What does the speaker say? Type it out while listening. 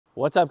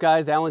What's up,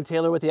 guys? Alan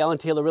Taylor with the Alan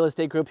Taylor Real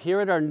Estate Group here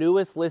at our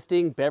newest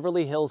listing,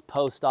 Beverly Hills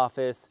Post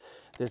Office.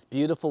 This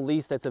beautiful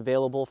lease that's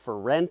available for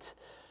rent.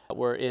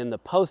 We're in the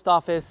post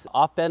office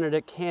off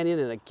Benedict Canyon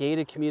in a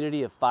gated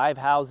community of 5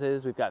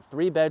 houses. We've got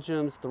 3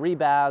 bedrooms, 3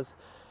 baths,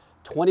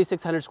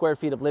 2,600 square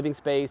feet of living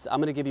space. I'm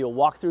gonna give you a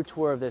walkthrough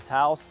tour of this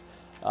house.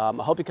 I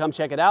hope you come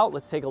check it out.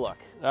 Let's take a look.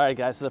 All right,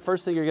 guys, so the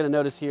first thing you're gonna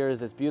notice here is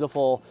this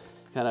beautiful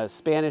kind of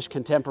Spanish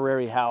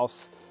contemporary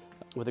house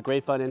with a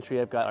great front entry.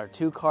 I've got our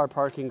 2-car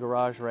parking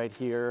garage right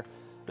here.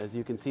 As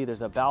you can see,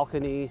 there's a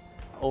balcony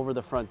over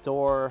the front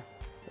door,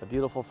 a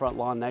beautiful front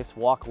lawn, nice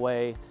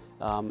walkway.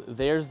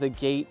 There's the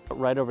gate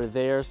right over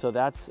there. So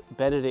that's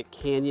Benedict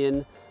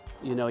Canyon.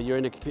 You know, you're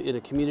in a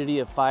community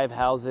of 5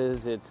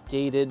 houses. It's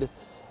gated,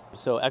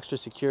 so extra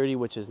security,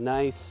 which is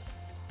nice.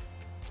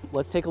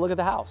 Let's take a look at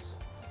the house.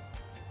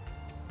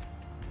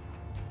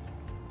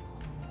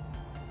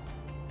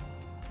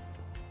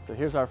 So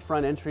here's our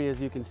front entry,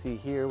 as you can see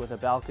here, with a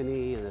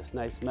balcony and this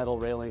nice metal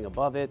railing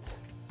above it.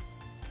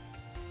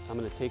 I'm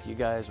gonna take you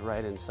guys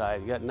right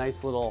inside. You got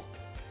nice little,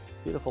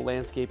 beautiful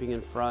landscaping in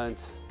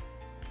front,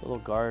 little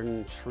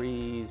garden,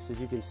 trees.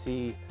 As you can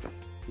see,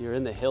 you're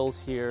in the hills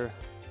here,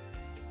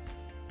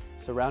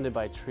 surrounded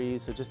by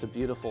trees, so just a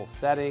beautiful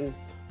setting.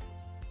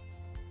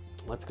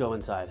 Let's go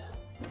inside.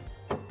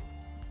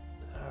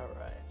 All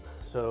right,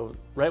 so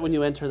right when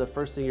you enter, the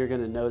first thing you're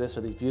gonna notice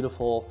are these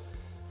beautiful,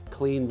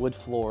 clean wood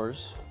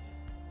floors.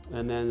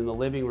 And then in the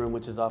living room,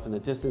 which is off in the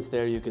distance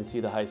there, you can see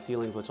the high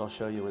ceilings, which I'll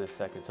show you in a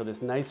second. So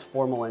this nice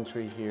formal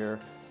entry here.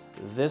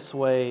 This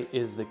way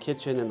is the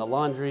kitchen and the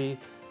laundry.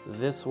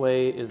 This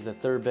way is the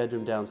 3rd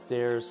bedroom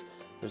downstairs.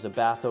 There's a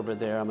bath over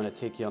there. I'm gonna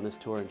take you on this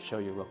tour and show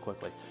you real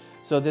quickly.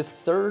 So this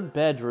 3rd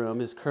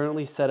bedroom is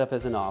currently set up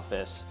as an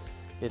office.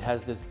 It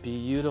has this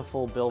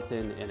beautiful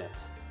built-in in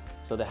it.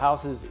 So the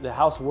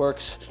house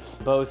works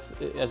both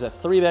as a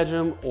 3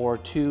 bedroom or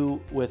 2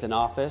 with an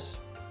office.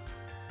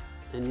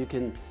 And you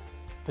can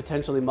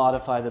potentially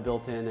modify the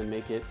built-in and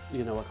make it,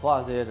 you know, a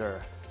closet,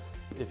 or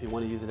if you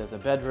want to use it as a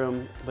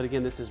bedroom. But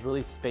again, this is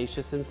really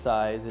spacious in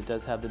size. It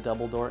does have the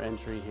double door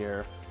entry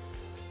here.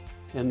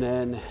 And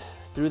then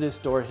through this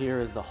door here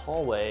is the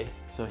hallway.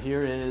 So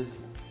here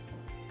is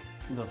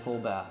the full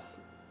bath.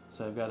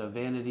 So I've got a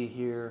vanity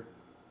here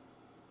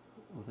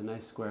with a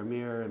nice square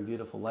mirror and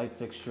beautiful light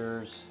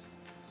fixtures.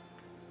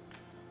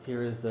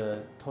 Here is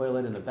the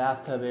toilet and the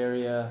bathtub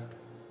area.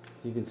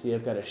 So you can see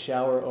I've got a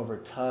shower over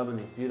tub and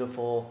these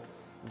beautiful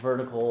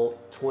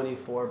vertical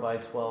 24 by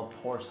 12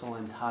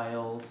 porcelain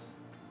tiles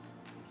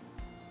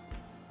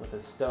with a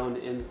stone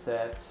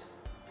inset,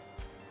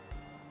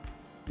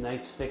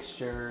 nice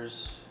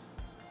fixtures.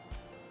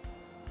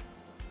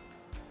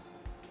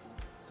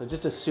 So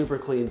just a super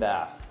clean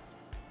bath.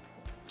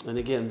 And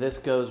again, this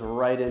goes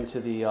right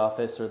into the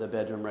office or the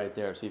bedroom right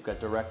there. So you've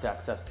got direct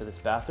access to this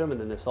bathroom, and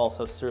then this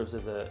also serves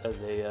as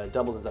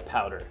doubles as a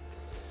powder.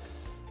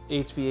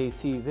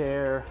 HVAC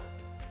there,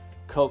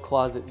 coat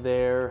closet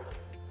there,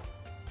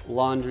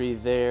 laundry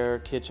there,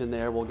 kitchen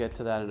there. We'll get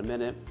to that in a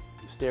minute.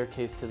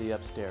 Staircase to the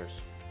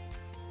upstairs.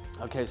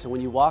 Okay, so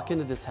when you walk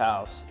into this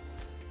house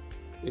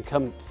and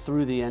come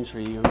through the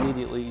entry, you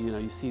immediately,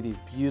 you see these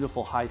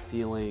beautiful high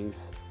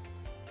ceilings,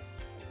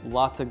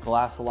 lots of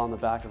glass along the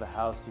back of the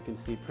house. You can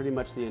see pretty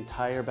much the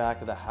entire back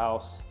of the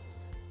house,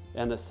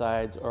 and the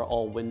sides are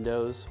all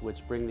windows,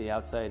 which bring the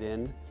outside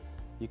in.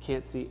 You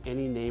can't see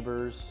any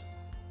neighbors.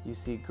 You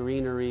see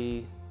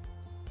greenery,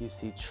 you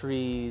see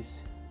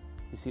trees,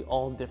 you see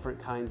all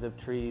different kinds of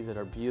trees that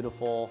are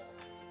beautiful.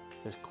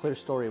 There's clear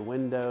story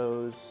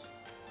windows.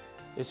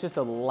 It's just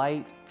a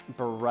light,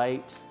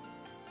 bright,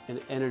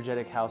 and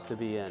energetic house to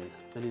be in.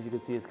 And as you can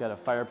see, it's got a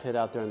fire pit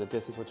out there in the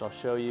distance, which I'll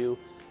show you.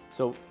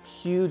 So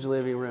huge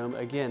living room,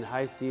 again,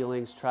 high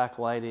ceilings, track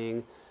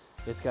lighting.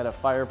 It's got a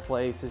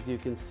fireplace, as you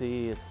can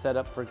see. It's set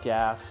up for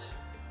gas.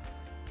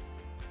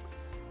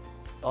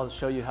 I'll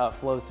show you how it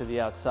flows to the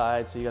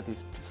outside. So you got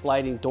these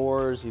sliding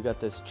doors, you got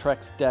this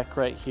Trex deck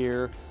right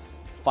here,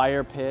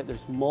 fire pit.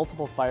 There's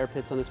multiple fire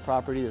pits on this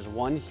property. There's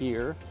one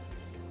here.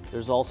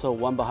 There's also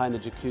one behind the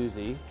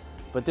jacuzzi.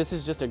 But this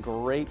is just a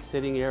great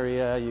sitting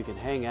area. You can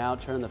hang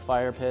out, turn the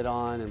fire pit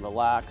on, and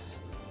relax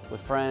with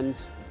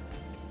friends.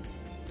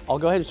 I'll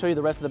go ahead and show you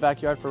the rest of the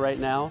backyard for right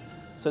now.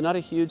 So not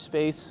a huge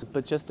space,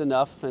 but just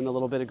enough, and a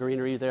little bit of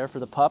greenery there for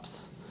the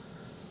pups.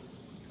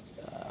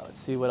 Let's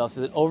see what else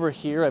is it. Over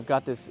here, I've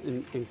got this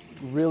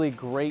really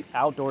great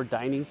outdoor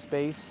dining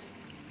space.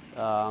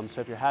 So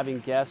if you're having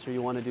guests or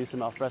you want to do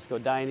some alfresco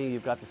dining,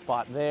 you've got the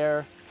spot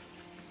there.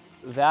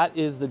 That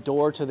is the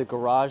door to the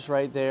garage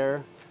right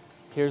there.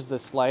 Here's the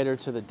slider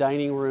to the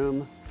dining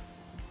room.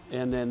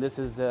 And then this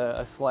is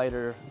a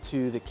slider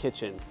to the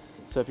kitchen.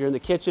 So if you're in the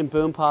kitchen,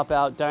 boom, pop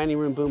out, dining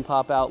room, boom,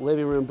 pop out,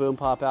 living room, boom,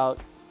 pop out.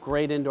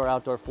 Great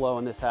indoor-outdoor flow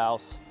in this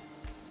house.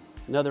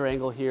 Another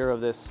angle here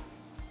of this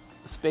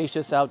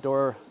spacious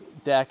outdoor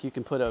deck. You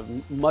can put a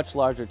much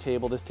larger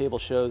table. This table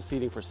shows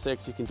seating for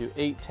 6. You can do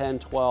 8, 10,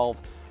 12.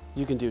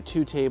 You can do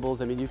 2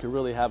 tables. I mean, you can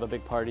really have a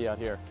big party out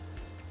here.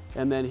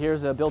 And then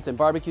here's a built-in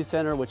barbecue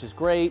center, which is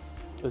great.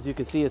 As you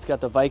can see, it's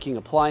got the Viking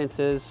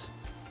appliances.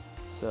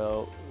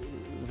 So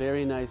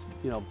very nice,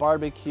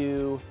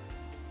 barbecue,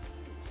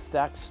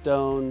 stacked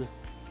stone,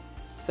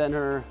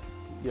 center,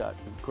 you got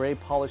gray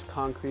polished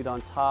concrete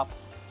on top.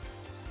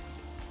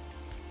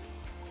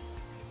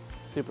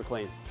 Super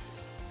clean.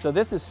 So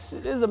this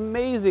is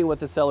amazing what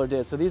the seller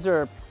did. So these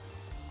are,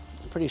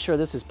 I'm pretty sure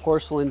this is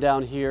porcelain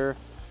down here,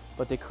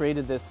 but they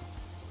created this,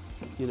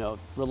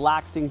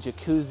 relaxing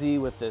jacuzzi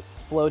with this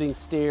floating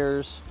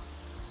stairs.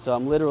 So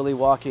I'm literally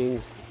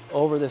walking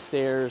over the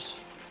stairs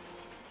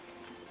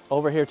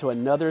over here to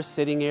another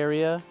sitting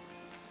area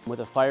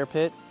with a fire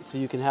pit. So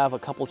you can have a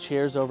couple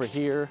chairs over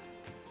here.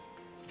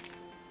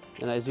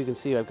 And as you can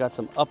see, I've got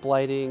some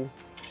uplighting.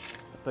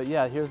 But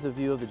yeah, here's the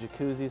view of the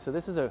jacuzzi. So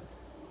this is a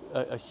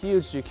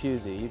huge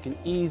jacuzzi. You can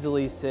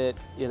easily sit,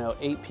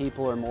 8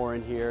 people or more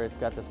in here. It's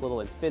got this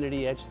little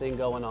infinity edge thing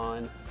going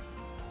on,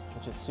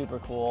 which is super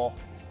cool.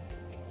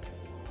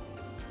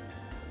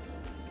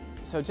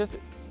 So just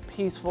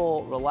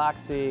peaceful,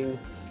 relaxing.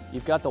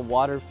 You've got the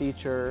water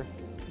feature.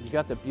 You've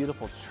got the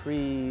beautiful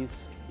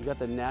trees. You've got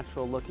the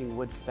natural looking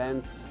wood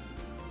fence.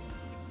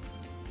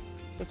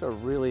 Just a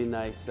really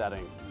nice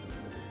setting.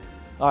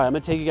 All right, I'm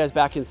gonna take you guys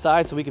back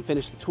inside so we can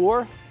finish the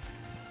tour.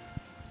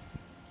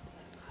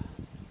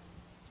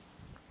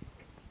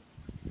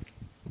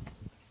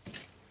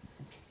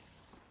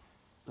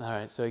 All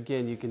right, so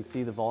again, you can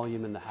see the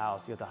volume in the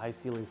house. You got the high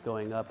ceilings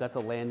going up. That's a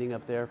landing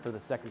up there for the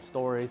second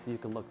story, so you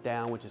can look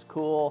down, which is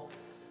cool.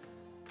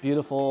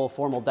 Beautiful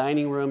formal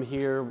dining room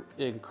here,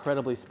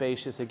 incredibly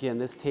spacious. Again,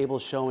 this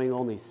table's showing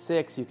only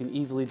 6. You can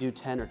easily do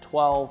 10 or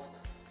 12.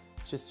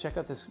 Just check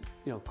out this,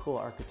 cool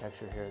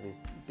architecture here.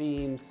 These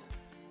beams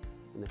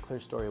and the clear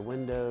story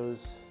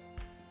windows.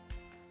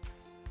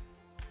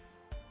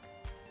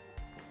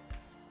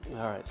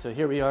 All right, so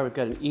here we are. We've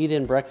got an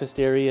eat-in breakfast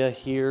area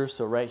here.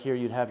 So right here,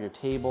 you'd have your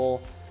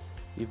table.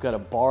 You've got a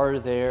bar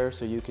there,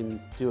 so you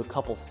can do a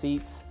couple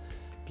seats.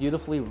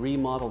 Beautifully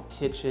remodeled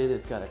kitchen.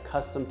 It's got a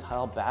custom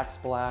tile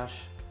backsplash,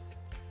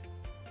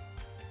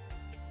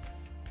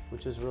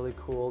 which is really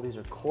cool. These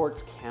are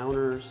quartz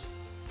counters.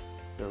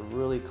 They're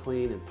really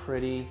clean and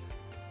pretty.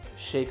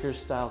 Shaker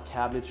style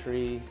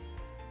cabinetry.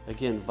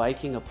 Again,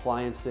 Viking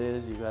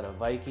appliances. You've got a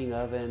Viking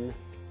oven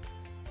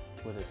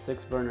with a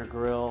 6-burner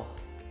grill.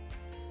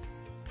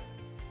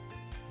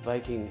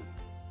 Viking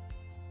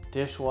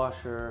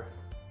dishwasher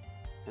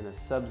and a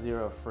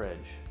Sub-Zero fridge.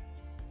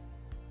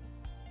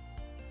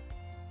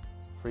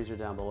 Freezer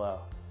down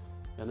below.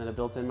 And then a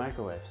built-in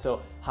microwave.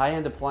 So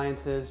high-end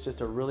appliances,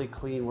 just a really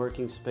clean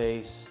working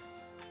space.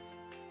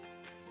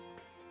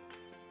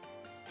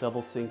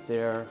 Double sink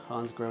there,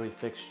 Hansgrohe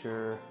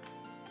fixture.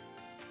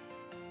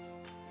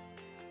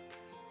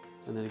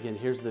 And then again,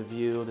 here's the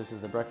view. This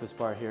is the breakfast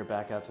bar here,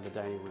 back out to the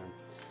dining room.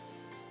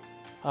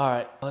 All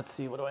right, let's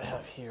see, what do I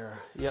have here?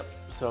 Yep,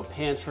 so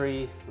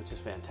pantry, which is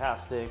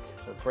fantastic.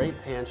 So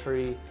great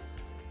pantry.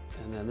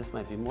 And then this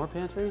might be more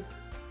pantry,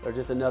 or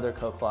just another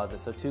coat closet.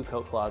 So 2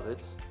 coat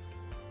closets.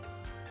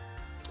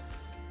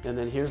 And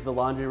then here's the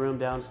laundry room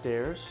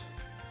downstairs.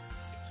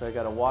 So I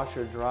got a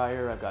washer,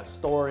 dryer, I've got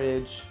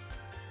storage.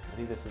 I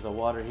think this is a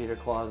water heater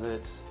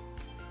closet.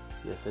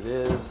 Yes, it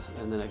is.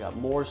 And then I got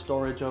more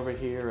storage over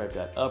here. I've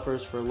got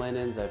uppers for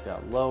linens. I've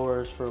got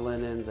lowers for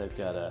linens. I've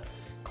got a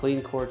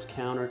clean quartz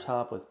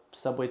countertop with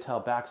subway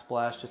tile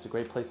backsplash. Just a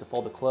great place to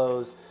fold the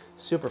clothes.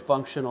 Super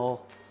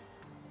functional.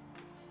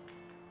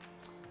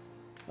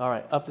 All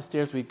right, up the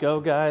stairs we go,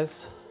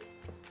 guys.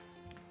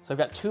 So I've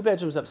got 2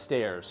 bedrooms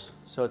upstairs.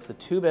 So it's the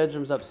 2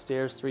 bedrooms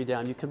upstairs, 3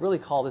 down. You could really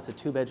call this a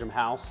 2-bedroom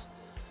house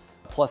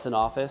plus an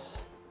office.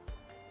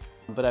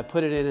 But I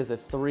put it in as a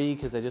 3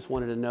 because I just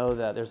wanted to know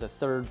that there's the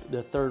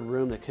third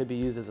room that could be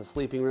used as a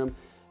sleeping room.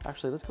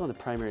 Actually, let's go in the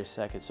primary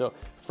second. So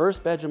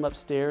first bedroom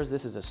upstairs,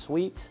 this is a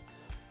suite.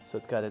 So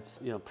it's got its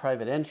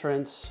private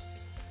entrance,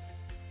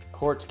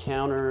 quartz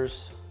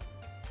counters,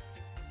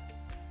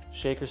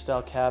 shaker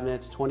style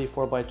cabinets,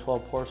 24 by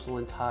 12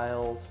 porcelain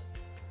tiles,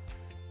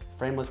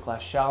 frameless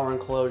glass shower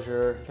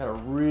enclosure. Got a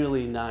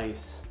really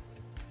nice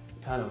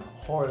kind of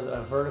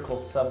horizontal, vertical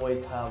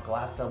subway tile,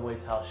 glass subway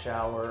tile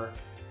shower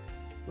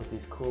with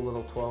these cool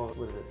little 4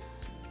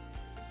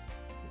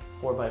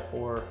 by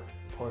 4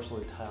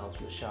 porcelain tiles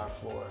from the shower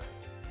floor.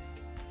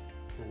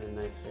 And then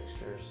nice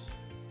fixtures,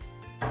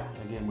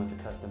 again with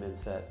the custom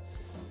inset.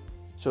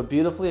 So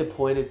beautifully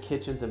appointed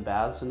kitchens and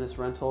baths in this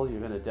rental.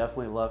 You're gonna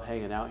definitely love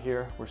hanging out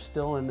here. We're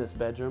still in this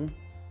bedroom.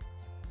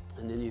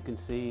 And then you can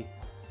see,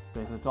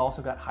 it's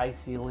also got high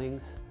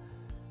ceilings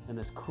and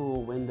this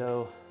cool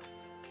window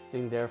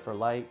thing there for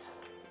light.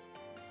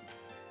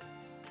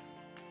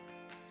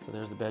 So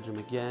there's the bedroom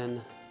again.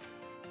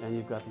 And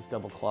you've got these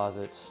double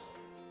closets.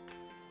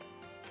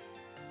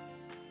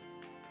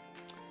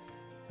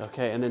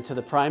 Okay, and then to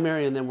the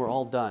primary, and then we're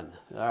all done.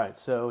 All right,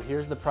 so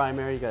here's the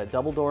primary. You got a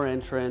double door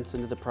entrance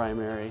into the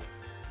primary.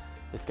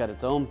 It's got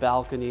its own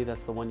balcony.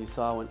 That's the one you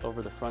saw went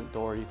over the front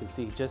door. You can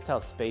see just how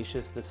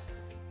spacious this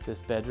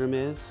bedroom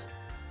is.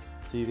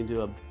 So you can do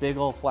a big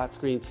old flat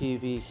screen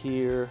TV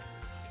here,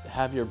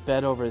 have your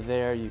bed over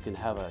there. You can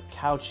have a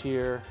couch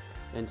here.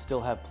 and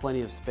still have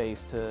plenty of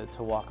space to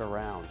walk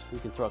around. You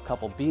can throw a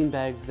couple bean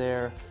bags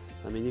there.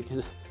 I mean, you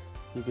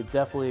could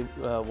definitely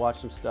watch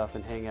some stuff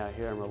and hang out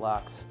here and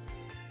relax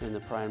in the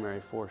primary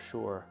for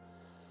sure.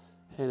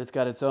 And it's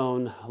got its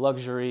own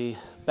luxury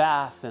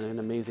bath and an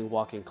amazing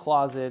walk-in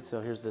closet.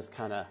 So here's this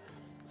kind of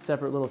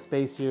separate little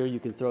space here. You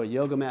can throw a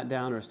yoga mat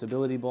down or a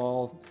stability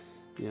ball,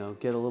 you know,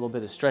 get a little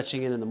bit of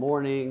stretching in the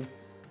morning.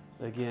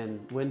 Again,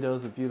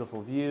 windows with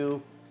beautiful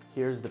view.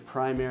 Here's the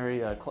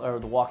primary, or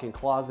the walk-in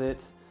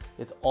closet.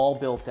 It's all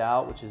built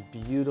out, which is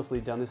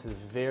beautifully done. This is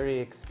very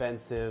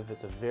expensive.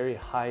 It's a very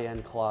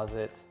high-end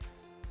closet.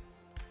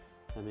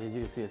 I mean, as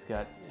you can see, it's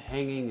got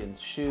hanging and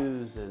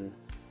shoes and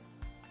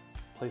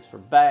place for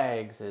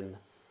bags, and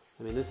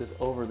I mean, this is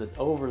over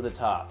the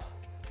top.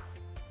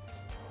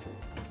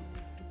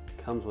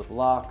 Comes with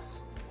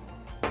locks.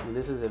 I mean,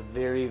 this is a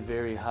very,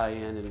 very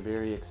high-end and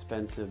very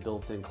expensive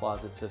built-in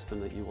closet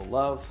system that you will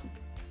love.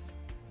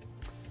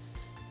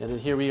 And then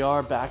here we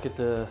are back at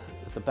the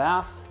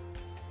bath.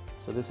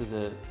 So this is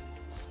a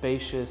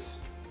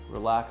spacious,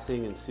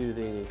 relaxing and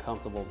soothing and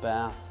comfortable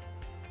bath.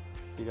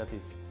 You got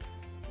these,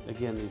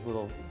 again, these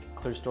little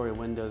clear story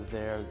windows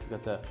there. You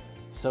got the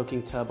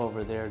soaking tub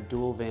over there,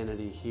 dual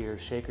vanity here,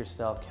 shaker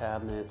style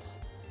cabinets,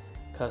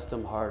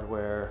 custom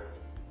hardware,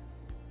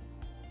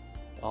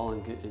 all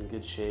in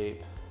good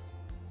shape.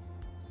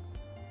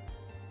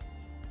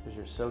 There's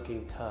your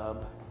soaking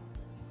tub.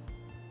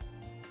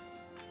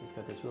 It's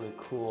got this really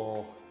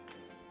cool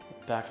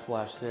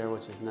backsplash there,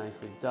 which is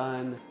nicely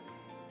done.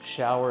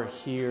 Shower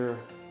here.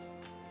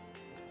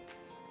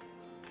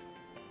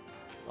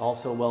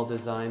 Also well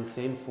designed,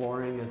 same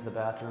flooring as the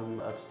bathroom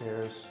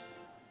upstairs.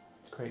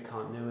 Great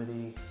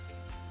continuity.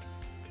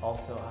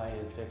 Also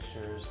high-end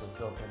fixtures with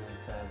built-in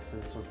insets,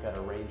 and this one's got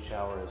a rain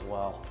shower as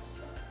well.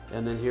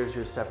 And then here's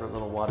your separate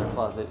little water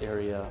closet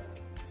area.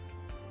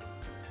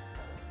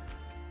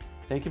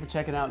 Thank you for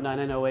checking out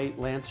 9908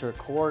 Lancer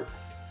Court.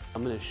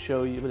 I'm going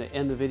to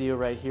end the video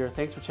right here.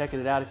 Thanks for checking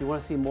it out. If you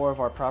want to see more of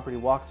our property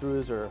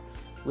walkthroughs or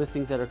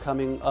listings that are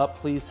coming up,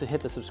 please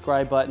hit the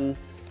subscribe button.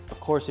 Of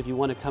course, if you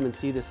want to come and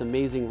see this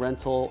amazing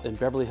rental in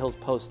Beverly Hills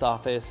Post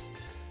Office,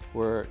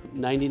 we're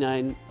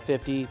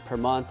 $99.50 per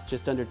month,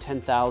 just under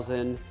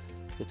 $10,000.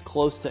 It's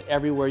close to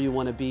everywhere you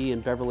want to be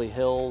in Beverly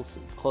Hills.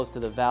 It's close to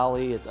the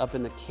valley. It's up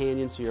in the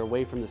canyon, so you're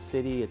away from the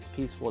city. It's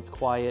peaceful, it's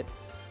quiet.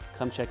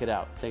 Come check it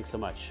out. Thanks so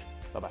much.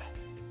 Bye-bye.